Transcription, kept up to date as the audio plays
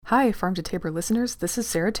Hi, Farm to Tabor listeners. This is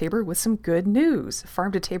Sarah Tabor with some good news.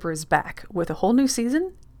 Farm to Tabor is back with a whole new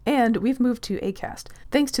season, and we've moved to Acast,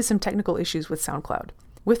 thanks to some technical issues with SoundCloud.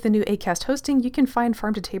 With the new Acast hosting, you can find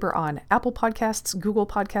Farm to Tabor on Apple Podcasts, Google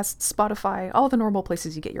Podcasts, Spotify, all the normal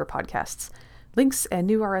places you get your podcasts. Links and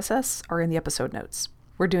new RSS are in the episode notes.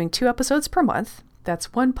 We're doing 2 episodes per month.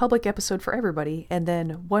 That's 1 public episode for everybody, and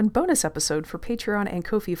then 1 bonus episode for Patreon and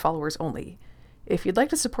Ko-fi followers only. If you'd like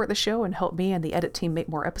to support the show and help me and the edit team make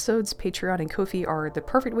more episodes, Patreon and Ko-fi are the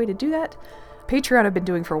perfect way to do that. Patreon I've been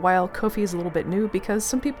doing for a while. Ko-fi is a little bit new because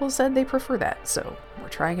some people said they prefer that, so we're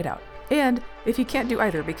trying it out. And if you can't do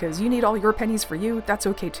either because you need all your pennies for you, that's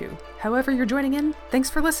okay too. However you're joining in, thanks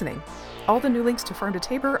for listening. All the new links to Farm to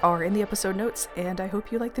Tabor are in the episode notes, and I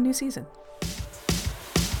hope you like the new season.